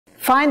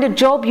Find a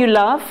job you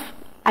love,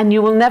 and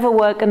you will never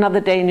work another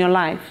day in your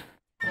life.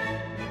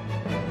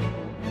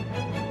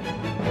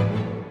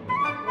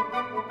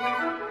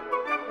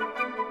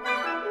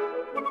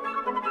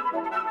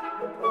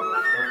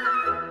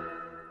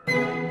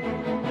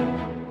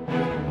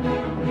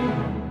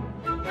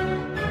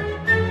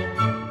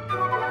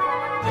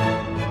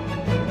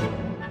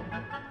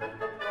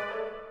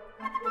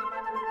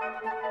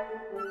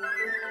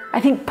 I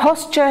think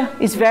posture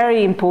is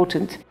very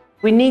important.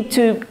 We need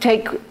to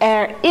take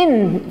air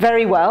in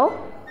very well,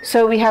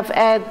 so we have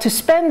air to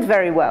spend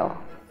very well.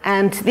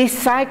 And this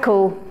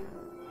cycle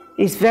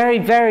is very,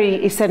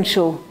 very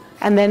essential.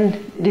 And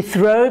then the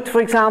throat,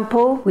 for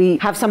example, we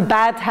have some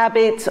bad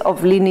habits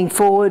of leaning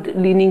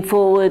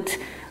forward,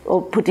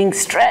 or putting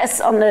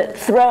stress on the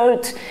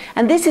throat.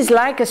 And this is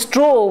like a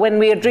straw when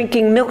we are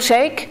drinking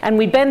milkshake and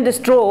we bend the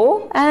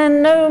straw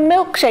and no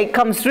milkshake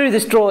comes through the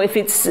straw if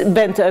it's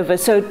bent over.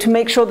 So to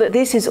make sure that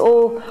this is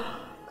all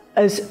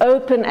as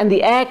open and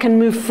the air can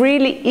move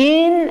freely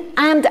in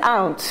and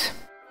out.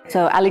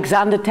 So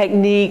Alexander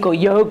technique or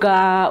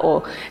yoga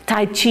or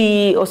Tai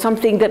Chi or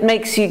something that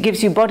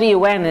gives you body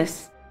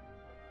awareness.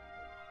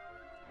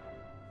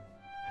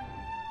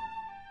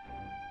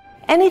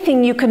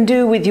 Anything you can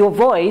do with your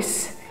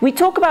voice. We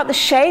talk about the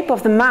shape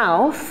of the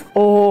mouth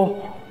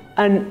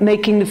and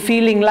making the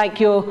feeling like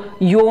you're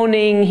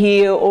yawning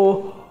here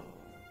or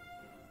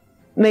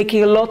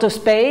making a lot of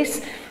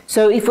space.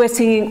 So if we're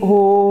singing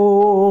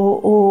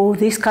oh,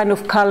 this kind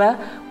of color,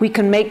 we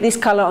can make this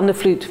color on the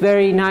flute.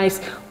 Very nice.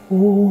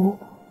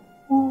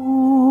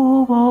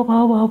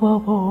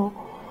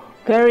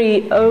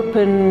 Very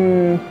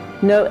open,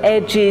 no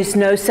edges,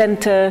 no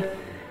center.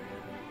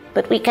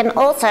 But we can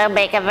also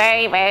make a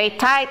very, very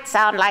tight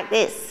sound like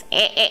this.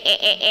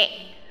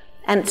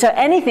 And so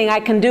anything I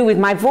can do with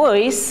my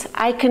voice,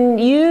 I can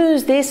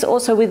use this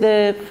also with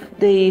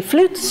the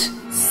flute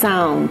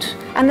sound.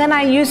 And then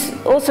I use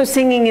also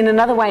singing in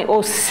another way,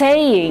 or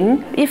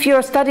saying. If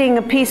you're studying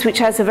a piece which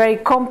has a very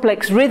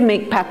complex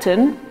rhythmic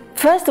pattern,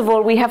 first of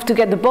all, we have to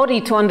get the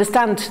body to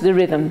understand the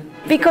rhythm.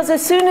 Because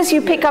as soon as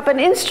you pick up an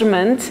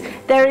instrument,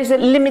 there is a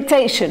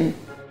limitation.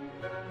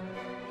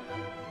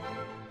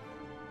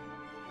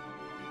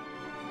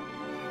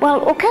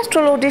 Well,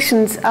 orchestral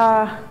auditions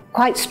are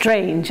quite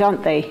strange,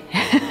 aren't they?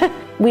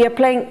 We are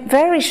playing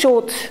very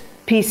short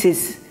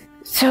pieces,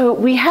 so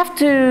we have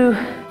to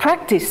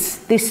practice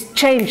this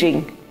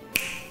changing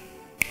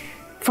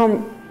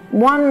from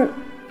one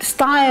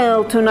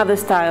style to another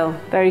style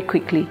very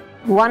quickly.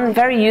 One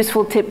very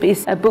useful tip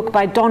is a book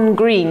by Don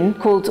Green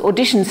called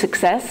Audition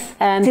Success.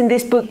 And in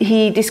this book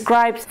he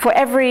describes, for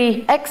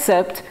every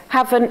excerpt,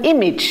 have an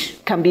image.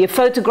 It can be a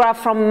photograph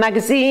from a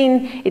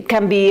magazine, it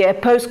can be a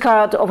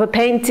postcard of a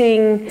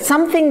painting,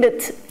 something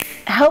that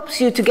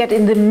helps you to get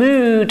in the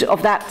mood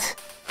of that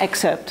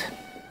excerpt.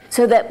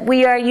 So that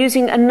we are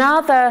using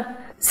another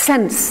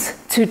sense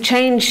to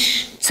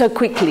change so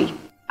quickly.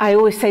 I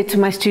always say to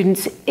my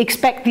students,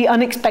 expect the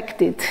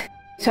unexpected.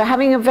 So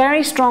having a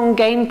very strong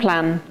game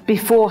plan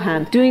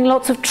beforehand, doing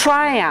lots of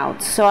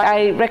tryouts. So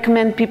I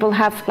recommend people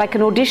have like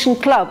an audition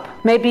club,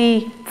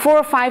 maybe 4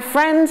 or 5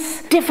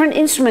 friends, different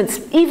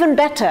instruments, even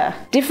better,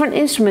 different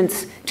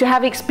instruments, to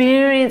have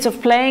experience of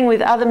playing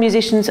with other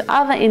musicians,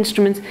 other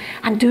instruments,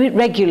 and do it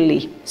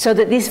regularly. So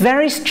that this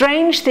very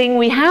strange thing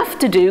we have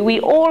to do,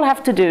 we all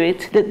have to do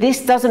it, that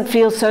this doesn't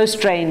feel so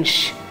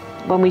strange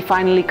when we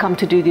finally come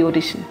to do the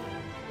audition.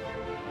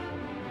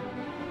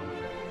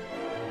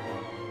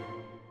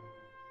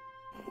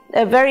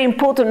 A very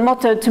important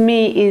motto to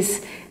me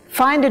is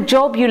find a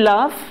job you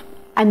love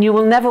and you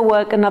will never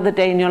work another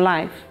day in your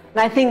life. And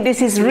I think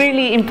this is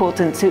really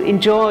important, to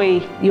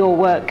enjoy your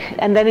work,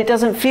 and then it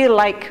doesn't feel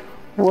like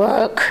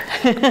work.